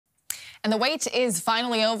And the wait is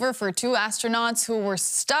finally over for two astronauts who were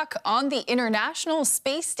stuck on the International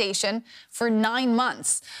Space Station for 9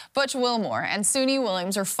 months. Butch Wilmore and Suni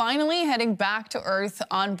are finally heading back to Earth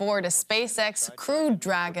on board a SpaceX Crew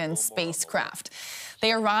Dragon spacecraft.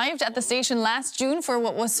 They arrived at the station last June for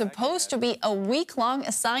what was supposed to be a week-long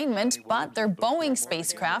assignment, but their Boeing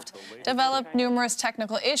spacecraft developed numerous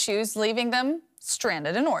technical issues, leaving them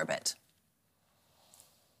stranded in orbit.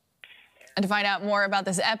 And to find out more about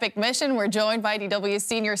this epic mission, we're joined by DW's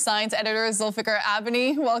senior science editor, Zulfikar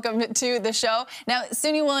Abbany. Welcome to the show. Now,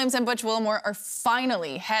 Suni Williams and Butch Wilmore are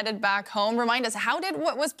finally headed back home. Remind us, how did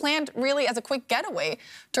what was planned really as a quick getaway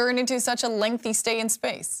turn into such a lengthy stay in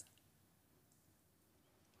space?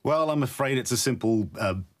 Well, I'm afraid it's a simple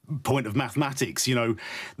point of mathematics. You know,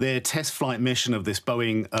 their test flight mission of this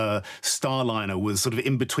Boeing Starliner was sort of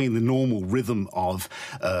in between the normal rhythm of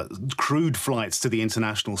crewed flights to the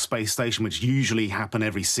International Space Station, which usually happen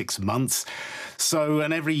every 6 months. So,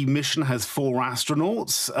 and every mission has 4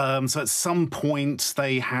 astronauts. So at some point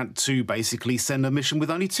they had to basically send a mission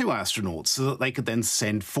with only 2 astronauts so that they could then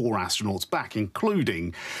send 4 astronauts back,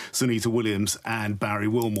 including Sunita Williams and Barry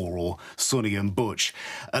Wilmore, or Suni and Butch.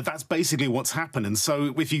 That's basically what's happened. And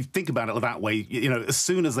so if you think about it that way, you know, as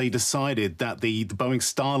soon as they decided that the Boeing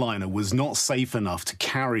Starliner was not safe enough to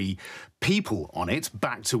carry people on it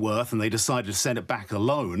back to Earth, and they decided to send it back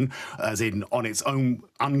alone, as in on its own,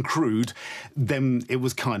 uncrewed, then it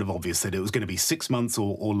was kind of obvious that it was going to be 6 months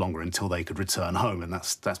or longer until they could return home, and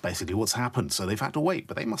that's basically what's happened. So they've had to wait,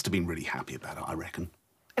 but they must have been really happy about it, I reckon.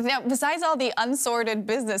 Now, besides all the unsorted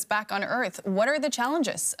business back on Earth, what are the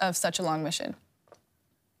challenges of such a long mission?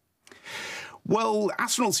 Well,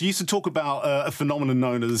 astronauts used to talk about a phenomenon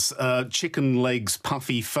known as chicken legs,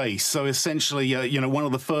 puffy face. So essentially, you know, one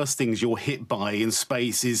of the first things you're hit by in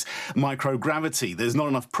space is microgravity. There's not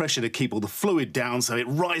enough pressure to keep all the fluid down, so it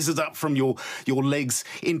rises up from your legs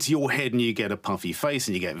into your head, and you get a puffy face,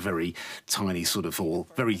 and you get very tiny sort of, or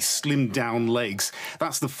very slimmed down legs.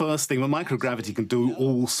 That's the first thing. But microgravity can do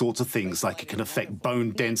all sorts of things, like it can affect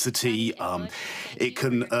bone density, it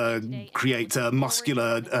can create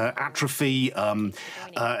muscular atrophy,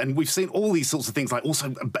 and we've seen all these sorts of things, like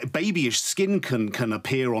also babyish skin can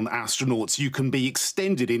appear on astronauts. You can be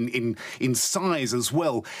extended in size as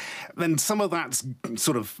well. And some of that's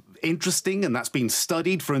sort of interesting, and that's been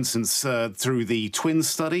studied, for instance, through the twin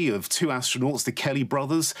study of 2 astronauts, the Kelly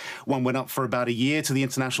brothers. One went up for about a year to the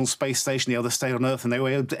International Space Station, the other stayed on Earth, and they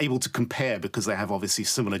were able to compare because they have obviously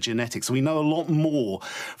similar genetics. So we know a lot more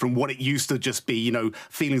from what it used to just be, you know,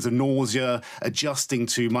 feelings of nausea, adjusting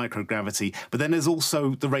to microgravity. But then there's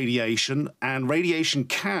also the radiation, and radiation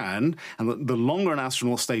can, and the longer an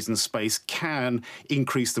astronaut stays in space, can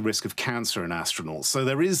increase the risk of cancer in astronauts. So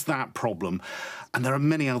there is that problem, and there are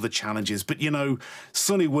many other challenges. But, you know,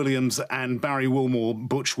 Suni Williams and Barry Wilmore,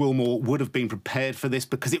 Butch Wilmore, would have been prepared for this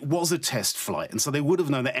because it was a test flight, and so they would have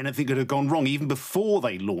known that anything could have gone wrong. Even before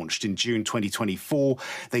they launched in June 2024,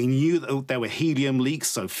 they knew that there were helium leaks,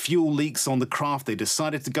 so fuel leaks on the craft. They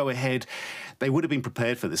decided to go ahead. They would have been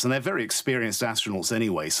prepared for this, and they're very experienced astronauts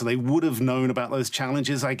anyway, so they would have known about those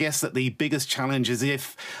challenges. I guess that the biggest challenge is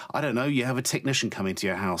if, I don't know, you have a technician come into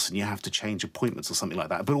your house and you have to change appointments or something like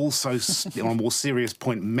that, but also on a more serious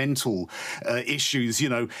point, mental issues, you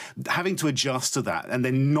know, having to adjust to that, and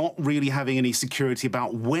then not really having any security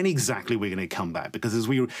about when exactly we're going to come back, because as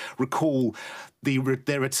we recall,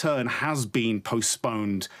 their return has been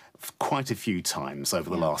postponed quite a few times over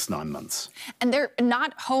the last 9 months. And they're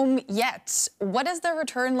not home yet. What does the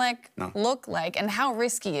return look like, and how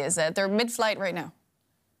risky is it? They're mid-flight right now.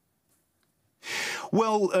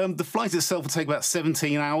 Well, the flight itself will take about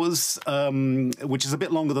 17 hours, which is a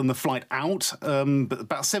bit longer than the flight out, but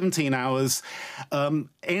about 17 hours.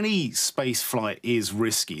 Any space flight is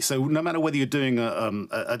risky. So no matter whether you're doing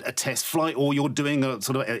a test flight or you're doing a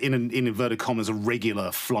sort of, in inverted commas, a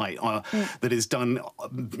regular flight that is done,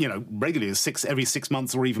 you know, regularly, every 6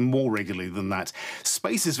 months or even more regularly than that,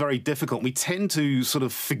 space is very difficult. We tend to sort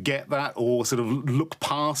of forget that, or sort of look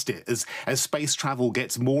past it as space travel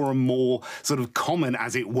gets more and more sort of common,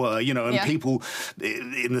 as it were, you know, and people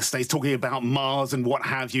in the States talking about Mars and what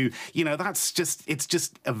have you, you know, it's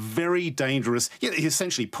just a very dangerous,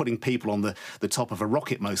 essentially putting people on the top of a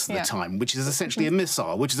rocket most of the time, which is essentially a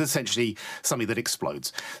missile, which is essentially something that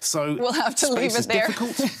explodes. So we'll have to leave it there.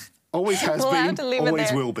 Difficult. Always has been,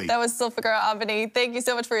 always will be. That was Zulfikar Abbany. Thank you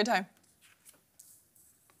so much for your time.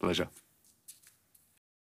 Pleasure.